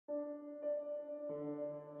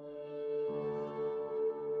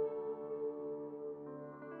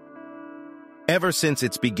Ever since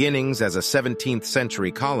its beginnings as a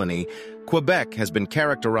 17th-century colony, Quebec has been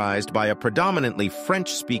characterized by a predominantly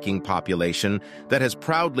French-speaking population that has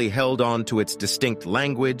proudly held on to its distinct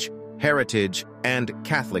language, heritage, and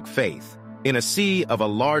Catholic faith, in a sea of a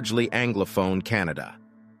largely Anglophone Canada.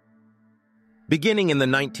 Beginning in the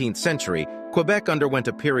 19th century, Quebec underwent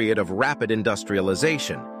a period of rapid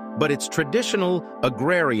industrialization, but its traditional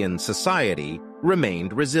agrarian society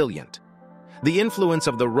remained resilient. The influence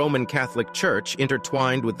of the Roman Catholic Church,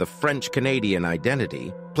 intertwined with the French-Canadian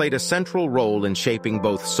identity, played a central role in shaping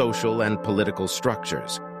both social and political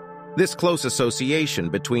structures. This close association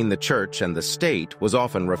between the Church and the state was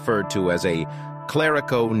often referred to as a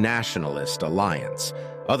clerico-nationalist alliance,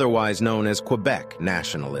 otherwise known as Quebec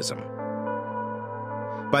nationalism.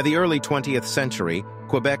 By the early 20th century,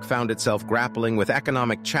 Quebec found itself grappling with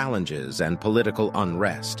economic challenges and political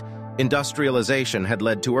unrest. Industrialization had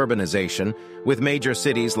led to urbanization, with major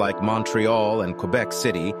cities like Montreal and Quebec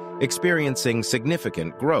City experiencing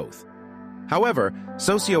significant growth. However,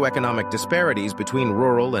 socioeconomic disparities between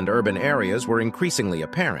rural and urban areas were increasingly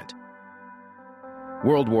apparent.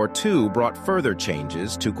 World War II brought further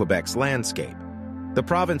changes to Quebec's landscape. The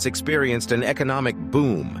province experienced an economic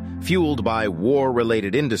boom fueled by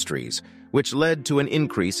war-related industries, which led to an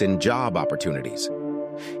increase in job opportunities.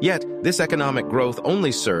 Yet, this economic growth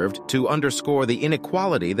only served to underscore the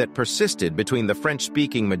inequality that persisted between the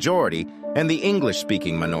French-speaking majority and the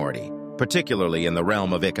English-speaking minority, particularly in the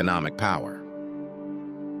realm of economic power.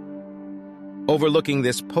 Overlooking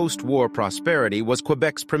this post-war prosperity was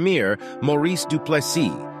Quebec's premier, Maurice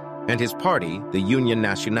Duplessis, and his party, the Union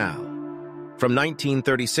Nationale. From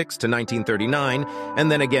 1936 to 1939,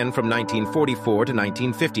 and then again from 1944 to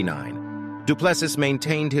 1959, Duplessis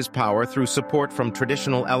maintained his power through support from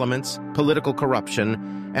traditional elements, political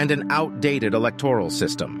corruption, and an outdated electoral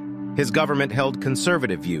system. His government held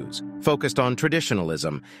conservative views, focused on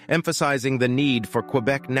traditionalism, emphasizing the need for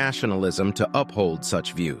Quebec nationalism to uphold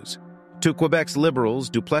such views. To Quebec's liberals,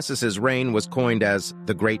 Duplessis's reign was coined as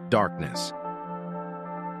the Great Darkness.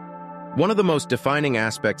 One of the most defining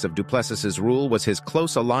aspects of Duplessis's rule was his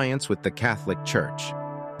close alliance with the Catholic Church.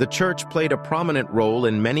 The Church played a prominent role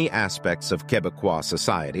in many aspects of Quebecois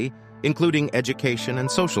society, including education and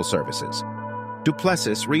social services.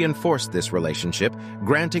 Duplessis reinforced this relationship,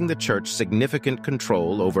 granting the Church significant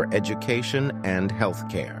control over education and health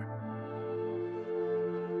care.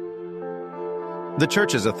 The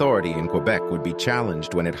Church's authority in Quebec would be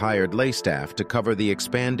challenged when it hired lay staff to cover the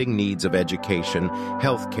expanding needs of education,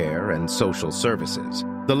 health care, and social services.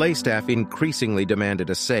 The lay staff increasingly demanded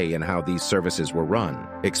a say in how these services were run,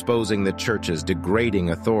 exposing the Church's degrading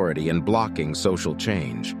authority and blocking social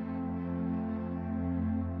change.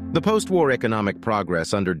 The post-war economic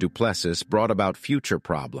progress under Duplessis brought about future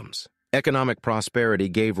problems. Economic prosperity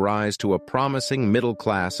gave rise to a promising middle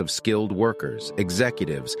class of skilled workers,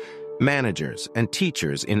 executives, managers, and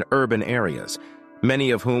teachers in urban areas,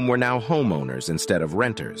 many of whom were now homeowners instead of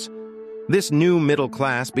renters. This new middle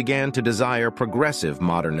class began to desire progressive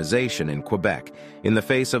modernization in Quebec in the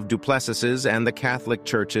face of Duplessis's and the Catholic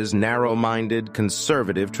Church's narrow-minded,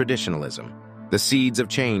 conservative traditionalism. The seeds of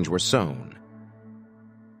change were sown.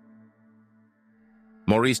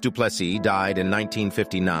 Maurice Duplessis died in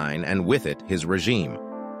 1959, and with it, his regime.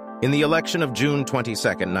 In the election of June 22,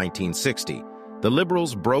 1960, the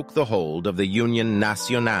Liberals broke the hold of the Union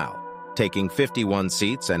Nationale, taking 51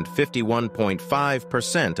 seats and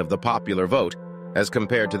 51.5% of the popular vote, as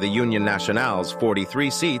compared to the Union Nationale's 43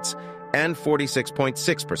 seats and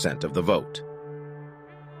 46.6% of the vote.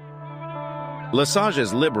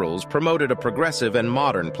 Lesage's Liberals promoted a progressive and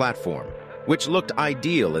modern platform, which looked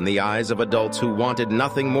ideal in the eyes of adults who wanted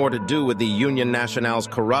nothing more to do with the Union Nationale's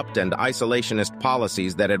corrupt and isolationist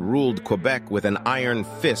policies that had ruled Quebec with an iron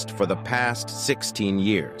fist for the past 16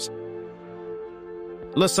 years.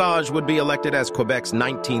 Lesage would be elected as Quebec's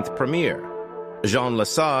 19th premier. Jean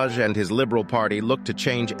Lesage and his Liberal Party looked to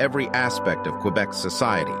change every aspect of Quebec's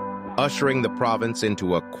society, ushering the province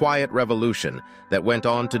into a quiet revolution that went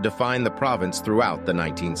on to define the province throughout the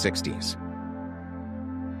 1960s.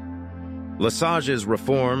 Lesage's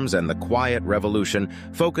reforms and the Quiet Revolution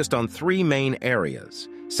focused on three main areas: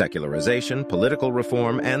 secularization, political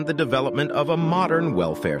reform, and the development of a modern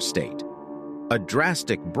welfare state. A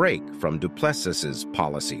drastic break from Duplessis's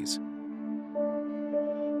policies.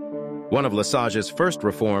 One of Lesage's first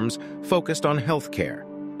reforms focused on health care.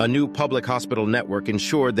 A new public hospital network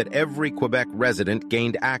ensured that every Quebec resident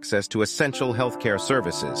gained access to essential health care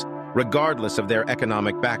services, regardless of their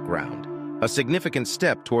economic background. A significant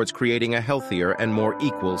step towards creating a healthier and more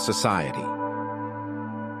equal society.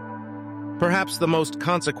 Perhaps the most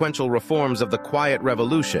consequential reforms of the Quiet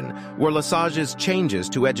Revolution were Lesage's changes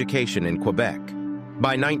to education in Quebec.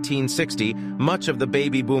 By 1960, much of the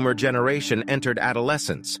baby boomer generation entered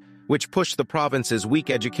adolescence, which pushed the province's weak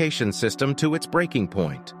education system to its breaking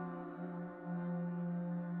point.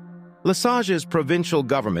 Lesage's provincial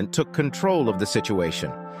government took control of the situation.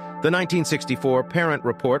 The 1964 Parent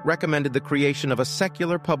Report recommended the creation of a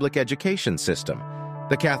secular public education system.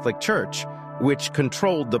 The Catholic Church, which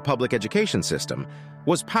controlled the public education system,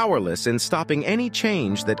 was powerless in stopping any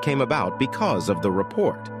change that came about because of the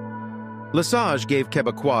report. Lesage gave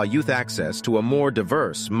Québécois youth access to a more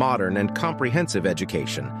diverse, modern, and comprehensive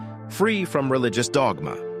education, free from religious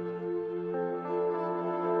dogma.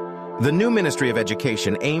 The new Ministry of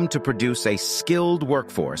Education aimed to produce a skilled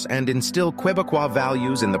workforce and instill Québécois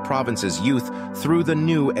values in the province's youth through the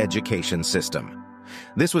new education system.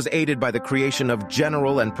 This was aided by the creation of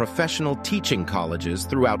general and professional teaching colleges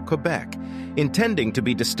throughout Quebec, intending to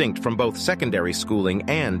be distinct from both secondary schooling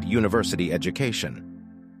and university education.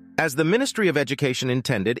 As the Ministry of Education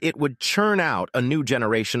intended, it would churn out a new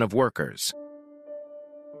generation of workers.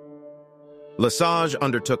 Lesage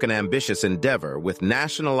undertook an ambitious endeavor with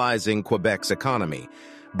nationalizing Quebec's economy,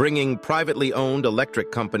 bringing privately owned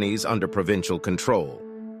electric companies under provincial control.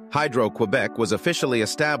 Hydro-Quebec was officially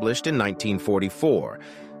established in 1944,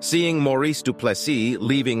 seeing Maurice Duplessis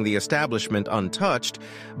leaving the establishment untouched,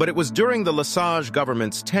 but it was during the Lesage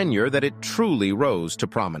government's tenure that it truly rose to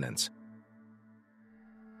prominence.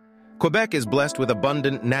 Quebec is blessed with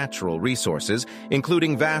abundant natural resources,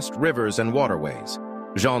 including vast rivers and waterways.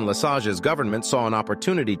 Jean Lesage's government saw an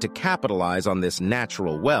opportunity to capitalize on this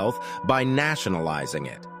natural wealth by nationalizing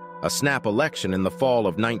it. A snap election in the fall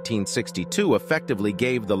of 1962 effectively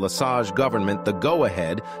gave the Lesage government the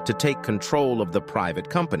go-ahead to take control of the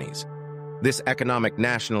private companies. This economic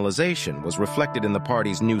nationalization was reflected in the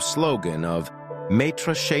party's new slogan of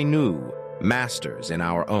Maîtres chez nous, masters in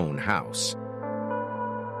our own house.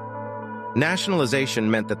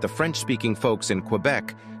 Nationalization meant that the French-speaking folks in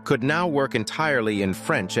Quebec could now work entirely in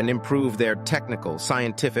French and improve their technical,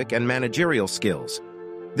 scientific, and managerial skills.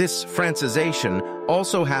 This Francization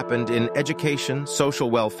also happened in education, social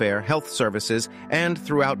welfare, health services, and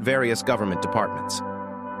throughout various government departments.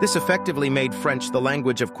 This effectively made French the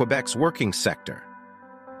language of Quebec's working sector.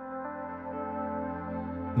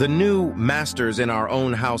 The new masters in our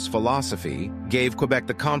own house philosophy gave Quebec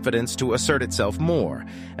the confidence to assert itself more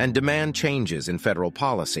and demand changes in federal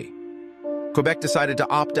policy. Quebec decided to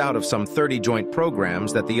opt out of some 30 joint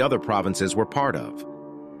programs that the other provinces were part of.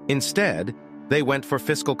 Instead, they went for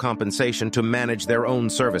fiscal compensation to manage their own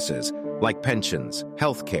services, like pensions,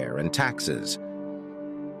 health care, and taxes.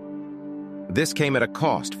 This came at a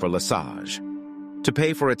cost for Lesage. To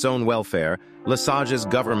pay for its own welfare, Lesage's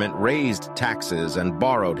government raised taxes and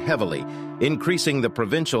borrowed heavily, increasing the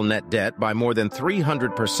provincial net debt by more than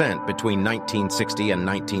 300% between 1960 and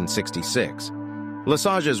 1966.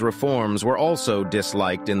 Lesage's reforms were also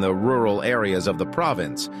disliked in the rural areas of the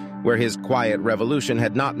province, where his quiet revolution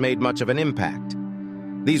had not made much of an impact.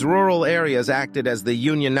 These rural areas acted as the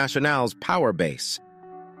Union Nationale's power base.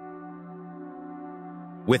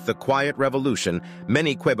 With the Quiet Revolution,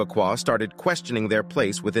 many Québécois started questioning their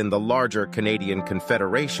place within the larger Canadian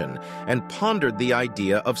Confederation and pondered the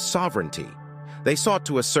idea of sovereignty. They sought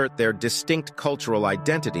to assert their distinct cultural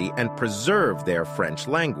identity and preserve their French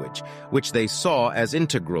language, which they saw as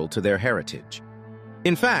integral to their heritage.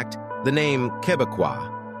 In fact, the name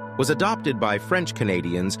Québécois was adopted by French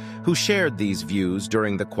Canadians who shared these views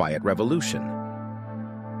during the Quiet Revolution.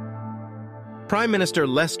 Prime Minister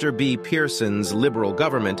Lester B. Pearson's Liberal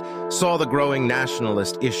government saw the growing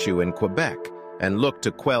nationalist issue in Quebec and looked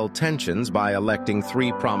to quell tensions by electing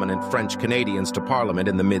 3 prominent French Canadians to Parliament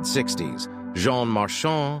in the mid-60s, Jean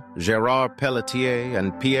Marchand, Gérard Pelletier,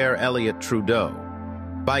 and Pierre-Elliott Trudeau.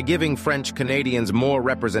 By giving French Canadians more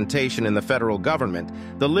representation in the federal government,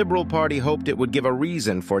 the Liberal Party hoped it would give a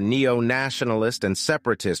reason for neo-nationalist and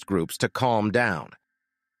separatist groups to calm down.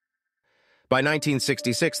 By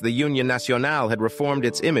 1966, the Union Nationale had reformed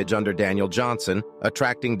its image under Daniel Johnson,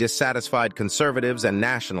 attracting dissatisfied conservatives and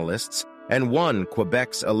nationalists, and won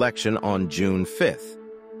Quebec's election on June 5th.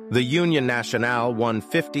 The Union Nationale won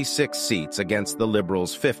 56 seats against the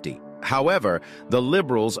Liberals' 50. However, the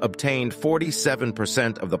Liberals obtained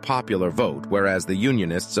 47% of the popular vote, whereas the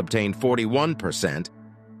Unionists obtained 41%.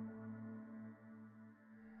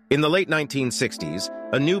 In the late 1960s,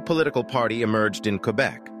 a new political party emerged in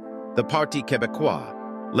Quebec, the Parti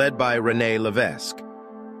Québécois, led by René Lévesque.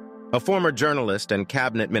 A former journalist and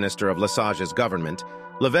cabinet minister of Lesage's government,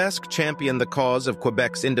 Lévesque championed the cause of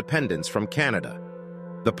Quebec's independence from Canada.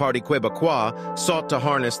 The Parti Québécois sought to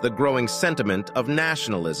harness the growing sentiment of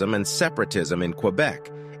nationalism and separatism in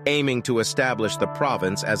Quebec, aiming to establish the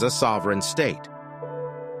province as a sovereign state.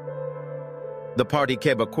 The Parti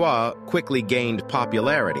Québécois quickly gained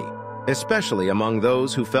popularity, especially among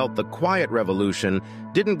those who felt the Quiet Revolution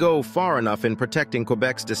didn't go far enough in protecting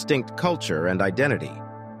Quebec's distinct culture and identity.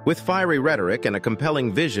 With fiery rhetoric and a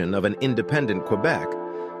compelling vision of an independent Quebec,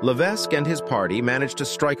 Lévesque and his party managed to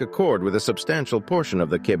strike a chord with a substantial portion of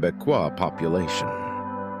the Québécois population.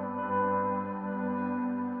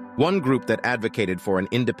 One group that advocated for an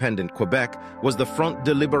independent Quebec was the Front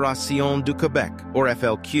de Libération du Québec, or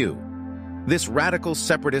FLQ. This radical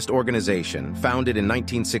separatist organization, founded in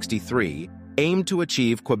 1963, aimed to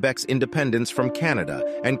achieve Quebec's independence from Canada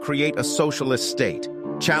and create a socialist state,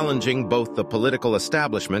 challenging both the political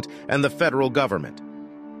establishment and the federal government.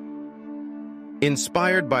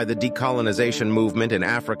 Inspired by the decolonization movement in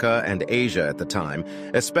Africa and Asia at the time,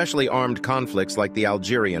 especially armed conflicts like the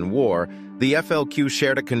Algerian War, the FLQ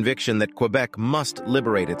shared a conviction that Quebec must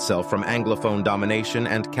liberate itself from Anglophone domination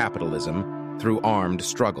and capitalism through armed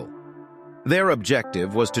struggle. Their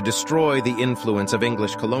objective was to destroy the influence of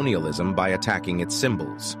English colonialism by attacking its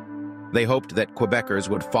symbols. They hoped that Quebecers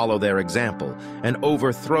would follow their example and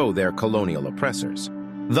overthrow their colonial oppressors.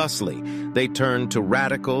 Thusly, they turned to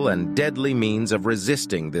radical and deadly means of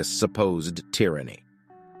resisting this supposed tyranny.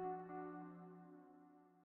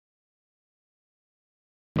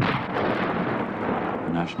 The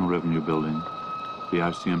National Revenue Building, the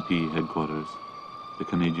RCMP headquarters, the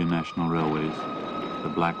Canadian National Railways, the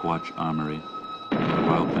Black Watch Armory, the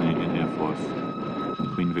Royal Canadian Air Force, the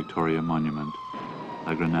Queen Victoria Monument,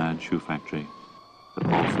 La Grenade Shoe Factory, the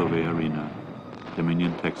Paul Sauvé Arena,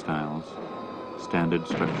 Dominion Textiles, Standard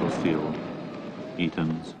Structural Steel,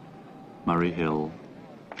 Eaton's, Murray Hill,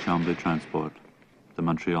 Chambre de Transport, the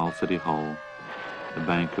Montreal City Hall, the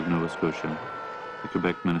Bank of Nova Scotia, the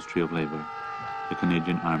Quebec Ministry of Labour, the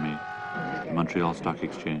Canadian Army, the Montreal Stock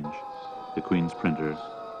Exchange, the Queen's Printer,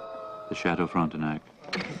 the Chateau Frontenac,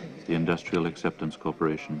 the Industrial Acceptance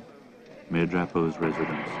Corporation, Mayor Drapeau's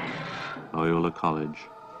residence, Loyola College,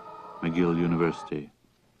 McGill University,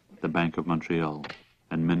 the Bank of Montreal,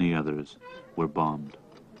 and many others were bombed.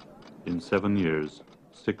 In 7 years,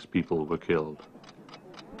 6 people were killed.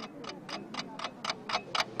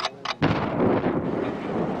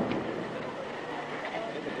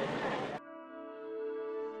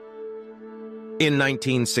 In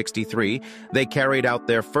 1963, they carried out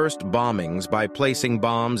their first bombings by placing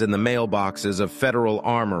bombs in the mailboxes of federal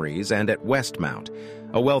armories and at Westmount,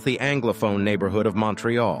 a wealthy Anglophone neighborhood of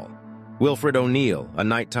Montreal. Wilfred O'Neill, a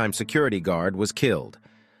nighttime security guard, was killed.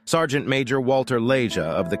 Sergeant Major Walter Lesage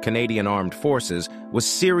of the Canadian Armed Forces was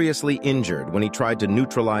seriously injured when he tried to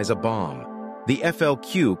neutralize a bomb. The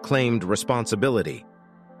FLQ claimed responsibility.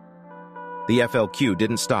 The FLQ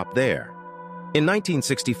didn't stop there. In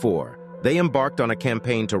 1964, they embarked on a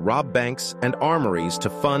campaign to rob banks and armories to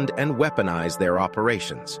fund and weaponize their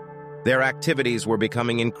operations. Their activities were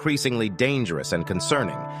becoming increasingly dangerous and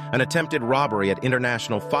concerning. An attempted robbery at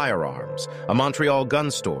International Firearms, a Montreal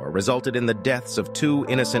gun store, resulted in the deaths of 2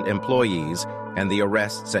 innocent employees and the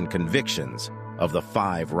arrests and convictions of the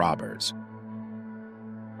 5 robbers.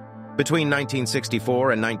 Between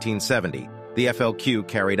 1964 and 1970, the FLQ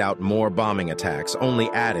carried out more bombing attacks, only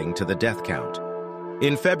adding to the death count.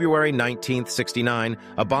 In February 1969,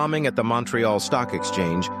 a bombing at the Montreal Stock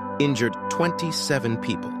Exchange injured 27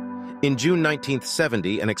 people. In June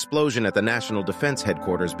 1970, an explosion at the National Defense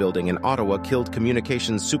Headquarters building in Ottawa killed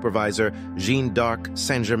communications supervisor Jeanne d'Arc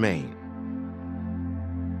Saint-Germain.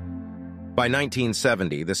 By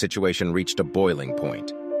 1970, the situation reached a boiling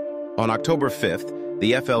point. On October 5th,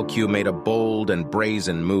 the FLQ made a bold and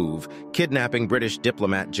brazen move, kidnapping British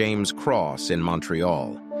diplomat James Cross in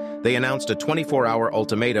Montreal. They announced a 24-hour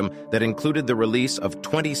ultimatum that included the release of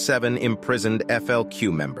 27 imprisoned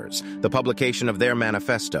FLQ members, the publication of their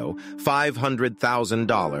manifesto,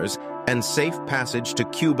 $500,000, and safe passage to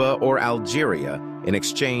Cuba or Algeria in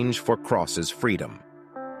exchange for Cross's freedom.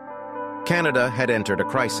 Canada had entered a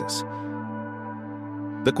crisis.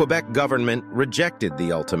 The Quebec government rejected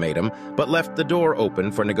the ultimatum, but left the door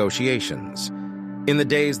open for negotiations. In the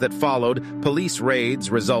days that followed, police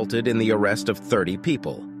raids resulted in the arrest of 30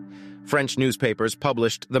 people. French newspapers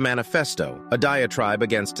published the Manifesto, a diatribe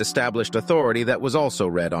against established authority that was also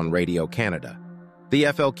read on Radio Canada. The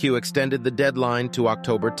FLQ extended the deadline to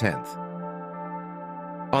October 10th.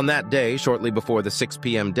 On that day, shortly before the 6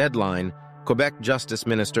 p.m. deadline, Quebec Justice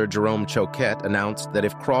Minister Jerome Choquette announced that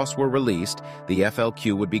if Cross were released, the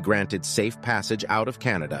FLQ would be granted safe passage out of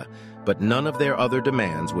Canada, but none of their other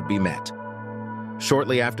demands would be met.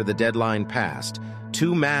 Shortly after the deadline passed,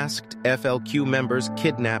 two masked FLQ members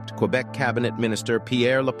kidnapped Quebec Cabinet Minister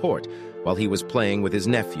Pierre Laporte while he was playing with his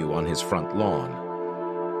nephew on his front lawn.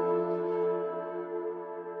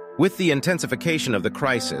 With the intensification of the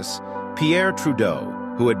crisis, Pierre Trudeau,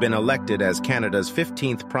 who had been elected as Canada's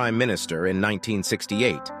 15th Prime Minister in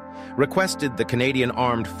 1968, requested the Canadian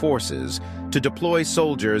Armed Forces to deploy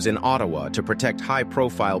soldiers in Ottawa to protect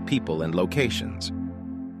high-profile people and locations.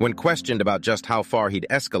 When questioned about just how far he'd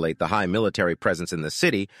escalate the high military presence in the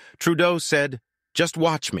city, Trudeau said, "Just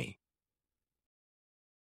watch me."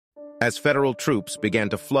 As federal troops began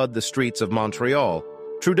to flood the streets of Montreal,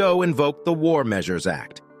 Trudeau invoked the War Measures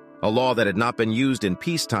Act, a law that had not been used in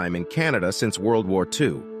peacetime in Canada since World War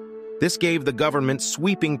II. This gave the government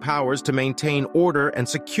sweeping powers to maintain order and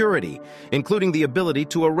security, including the ability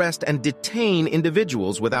to arrest and detain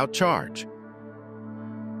individuals without charge.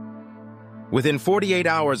 Within 48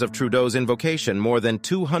 hours of Trudeau's invocation, more than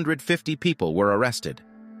 250 people were arrested.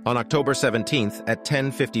 On October 17th at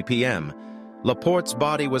 10:50 p.m., Laporte's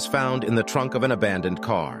body was found in the trunk of an abandoned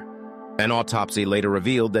car. An autopsy later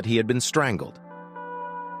revealed that he had been strangled.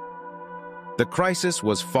 The crisis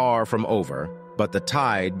was far from over, but the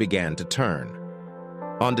tide began to turn.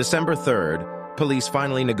 On December 3rd, police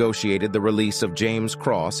finally negotiated the release of James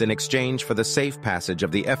Cross in exchange for the safe passage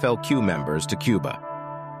of the FLQ members to Cuba.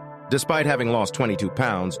 Despite having lost 22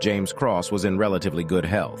 pounds, James Cross was in relatively good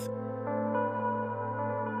health.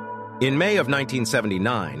 In May of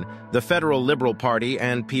 1979, the Federal Liberal Party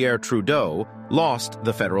and Pierre Trudeau lost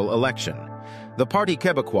the federal election. The Parti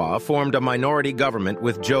Québécois formed a minority government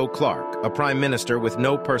with Joe Clark, a prime minister with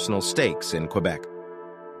no personal stakes in Quebec.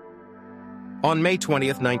 On May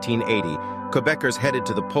 20th, 1980, Quebecers headed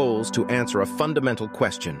to the polls to answer a fundamental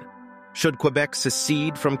question: should Quebec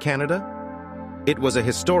secede from Canada? It was a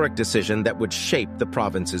historic decision that would shape the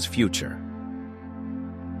province's future.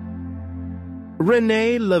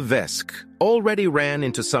 René Lévesque already ran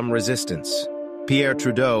into some resistance. Pierre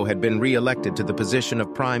Trudeau had been re-elected to the position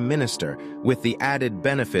of Prime Minister with the added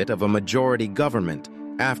benefit of a majority government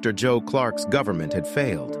after Joe Clark's government had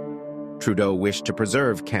failed. Trudeau wished to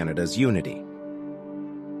preserve Canada's unity.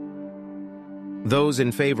 Those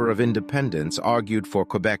in favor of independence argued for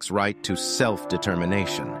Quebec's right to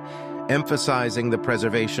self-determination, emphasizing the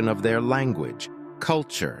preservation of their language,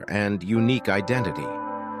 culture, and unique identity.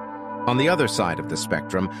 On the other side of the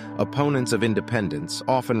spectrum, opponents of independence,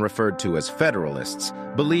 often referred to as Federalists,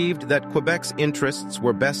 believed that Quebec's interests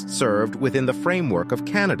were best served within the framework of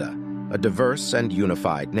Canada, a diverse and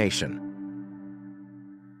unified nation.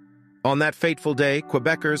 On that fateful day,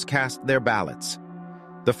 Quebecers cast their ballots.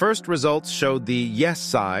 The first results showed the yes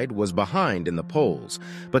side was behind in the polls,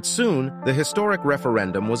 but soon the historic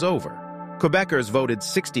referendum was over. Quebecers voted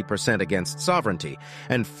 60% against sovereignty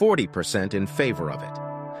and 40% in favor of it.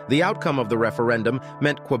 The outcome of the referendum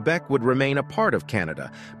meant Quebec would remain a part of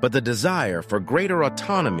Canada, but the desire for greater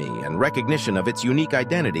autonomy and recognition of its unique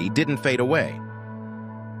identity didn't fade away.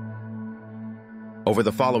 Over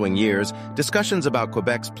the following years, discussions about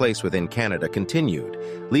Quebec's place within Canada continued,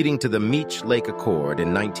 leading to the Meech Lake Accord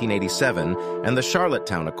in 1987 and the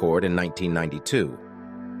Charlottetown Accord in 1992.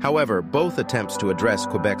 However, both attempts to address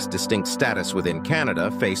Quebec's distinct status within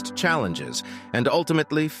Canada faced challenges and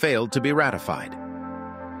ultimately failed to be ratified.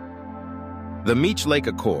 The Meech Lake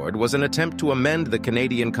Accord was an attempt to amend the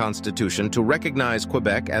Canadian Constitution to recognize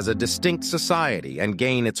Quebec as a distinct society and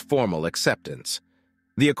gain its formal acceptance.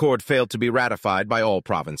 The accord failed to be ratified by all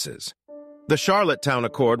provinces. The Charlottetown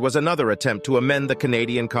Accord was another attempt to amend the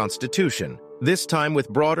Canadian Constitution, this time with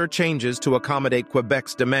broader changes to accommodate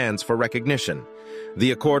Quebec's demands for recognition.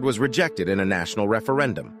 The accord was rejected in a national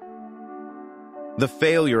referendum. The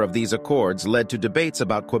failure of these accords led to debates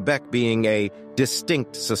about Quebec being a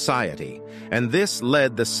distinct society, and this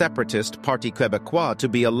led the separatist Parti Québécois to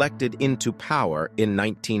be elected into power in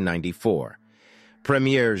 1994.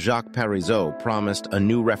 Premier Jacques Parizeau promised a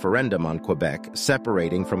new referendum on Quebec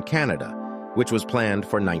separating from Canada, which was planned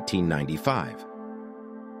for 1995.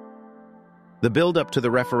 The build-up to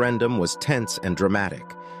the referendum was tense and dramatic.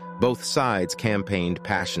 Both sides campaigned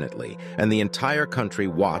passionately, and the entire country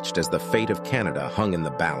watched as the fate of Canada hung in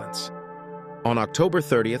the balance. On October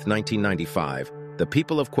 30th, 1995, the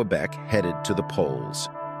people of Quebec headed to the polls.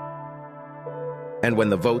 And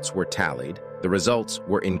when the votes were tallied, the results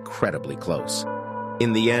were incredibly close.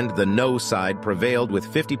 In the end, the no side prevailed with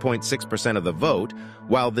 50.6% of the vote,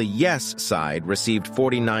 while the yes side received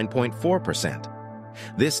 49.4%.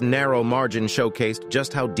 This narrow margin showcased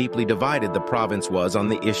just how deeply divided the province was on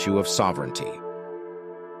the issue of sovereignty.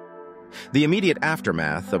 The immediate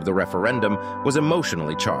aftermath of the referendum was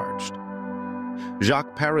emotionally charged.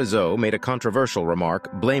 Jacques Parizeau made a controversial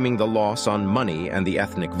remark blaming the loss on money and the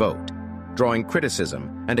ethnic vote, drawing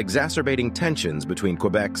criticism and exacerbating tensions between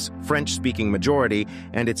Quebec's French-speaking majority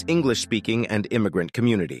and its English-speaking and immigrant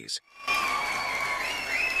communities.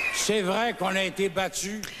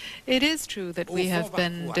 It is true that we have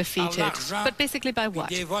been defeated, but basically by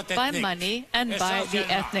what? By money and by the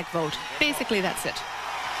ethnic vote. Basically, that's it.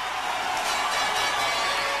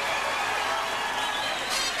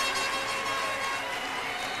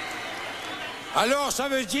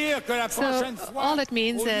 So all it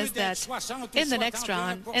means is that in the next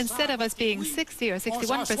round, instead of us being 60 or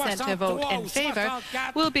 61% to vote in favor,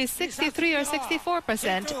 we'll be 63 or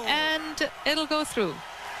 64%, and it'll go through.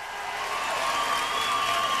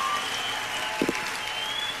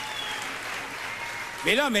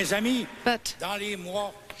 But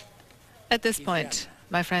at this point,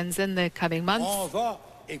 my friends, in the coming months,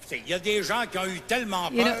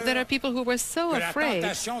 there are people who were so afraid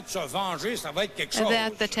that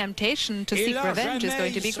the temptation to seek revenge is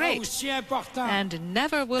going to be great. And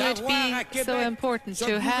never will it be so important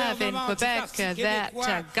to have in Quebec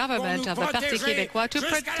that government of the Parti Québécois to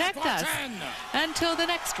protect us until the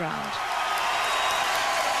next round.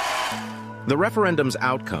 The referendum's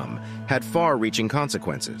outcome had far-reaching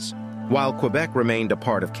consequences. While Quebec remained a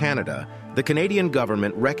part of Canada, the Canadian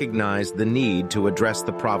government recognized the need to address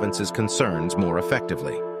the province's concerns more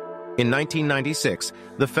effectively. In 1996,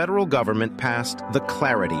 the federal government passed the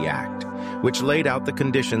Clarity Act, which laid out the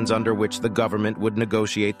conditions under which the government would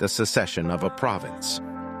negotiate the secession of a province.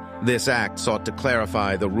 This act sought to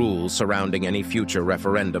clarify the rules surrounding any future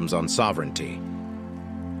referendums on sovereignty.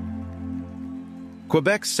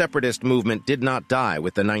 Quebec's separatist movement did not die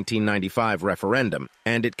with the 1995 referendum,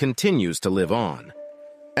 and it continues to live on.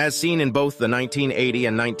 As seen in both the 1980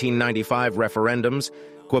 and 1995 referendums,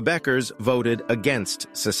 Quebecers voted against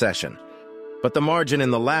secession. But the margin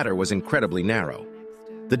in the latter was incredibly narrow.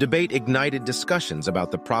 The debate ignited discussions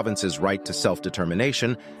about the province's right to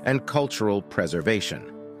self-determination and cultural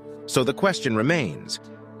preservation. So the question remains,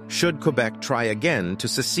 should Quebec try again to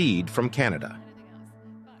secede from Canada?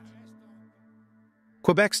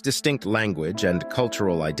 Quebec's distinct language and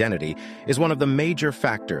cultural identity is one of the major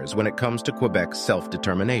factors when it comes to Quebec's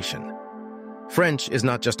self-determination. French is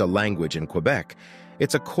not just a language in Quebec,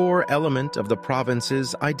 it's a core element of the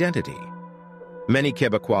province's identity. Many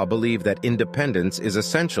Quebecois believe that independence is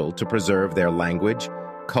essential to preserve their language,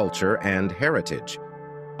 culture, and heritage.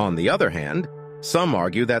 On the other hand, some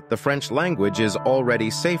argue that the French language is already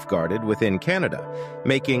safeguarded within Canada,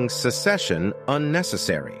 making secession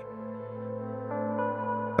unnecessary.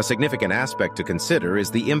 A significant aspect to consider is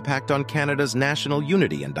the impact on Canada's national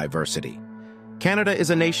unity and diversity. Canada is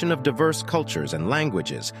a nation of diverse cultures and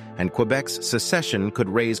languages, and Quebec's secession could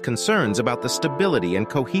raise concerns about the stability and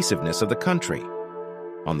cohesiveness of the country.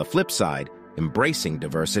 On the flip side, embracing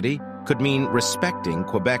diversity could mean respecting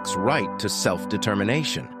Quebec's right to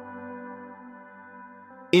self-determination.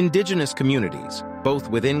 Indigenous communities, both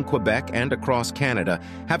within Quebec and across Canada,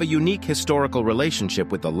 have a unique historical relationship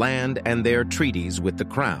with the land and their treaties with the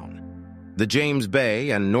Crown. The James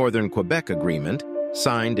Bay and Northern Quebec Agreement,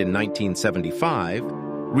 signed in 1975,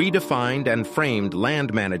 redefined and framed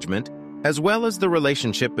land management, as well as the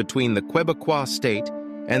relationship between the Quebecois state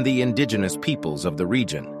and the Indigenous peoples of the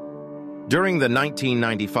region. During the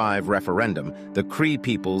 1995 referendum, the Cree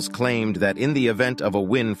peoples claimed that in the event of a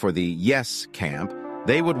win for the Yes camp,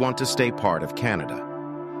 they would want to stay part of Canada.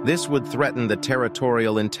 This would threaten the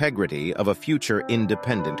territorial integrity of a future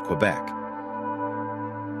independent Quebec.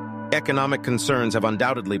 Economic concerns have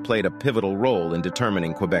undoubtedly played a pivotal role in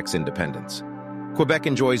determining Quebec's independence. Quebec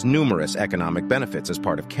enjoys numerous economic benefits as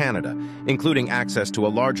part of Canada, including access to a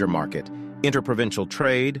larger market, interprovincial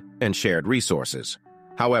trade, and shared resources.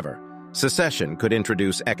 However, secession could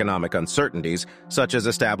introduce economic uncertainties, such as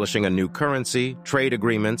establishing a new currency, trade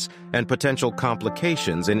agreements, and potential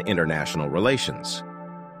complications in international relations.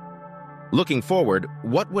 Looking forward,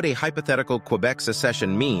 what would a hypothetical Quebec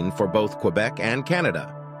secession mean for both Quebec and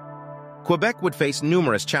Canada? Quebec would face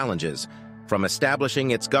numerous challenges, from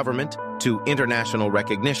establishing its government to international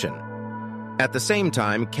recognition. At the same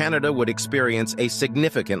time, Canada would experience a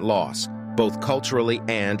significant loss, both culturally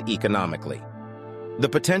and economically. The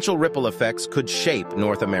potential ripple effects could shape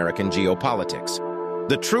North American geopolitics.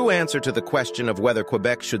 The true answer to the question of whether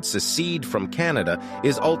Quebec should secede from Canada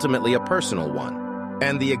is ultimately a personal one,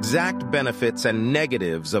 and the exact benefits and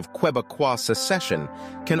negatives of Quebecois secession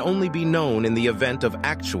can only be known in the event of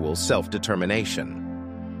actual self-determination.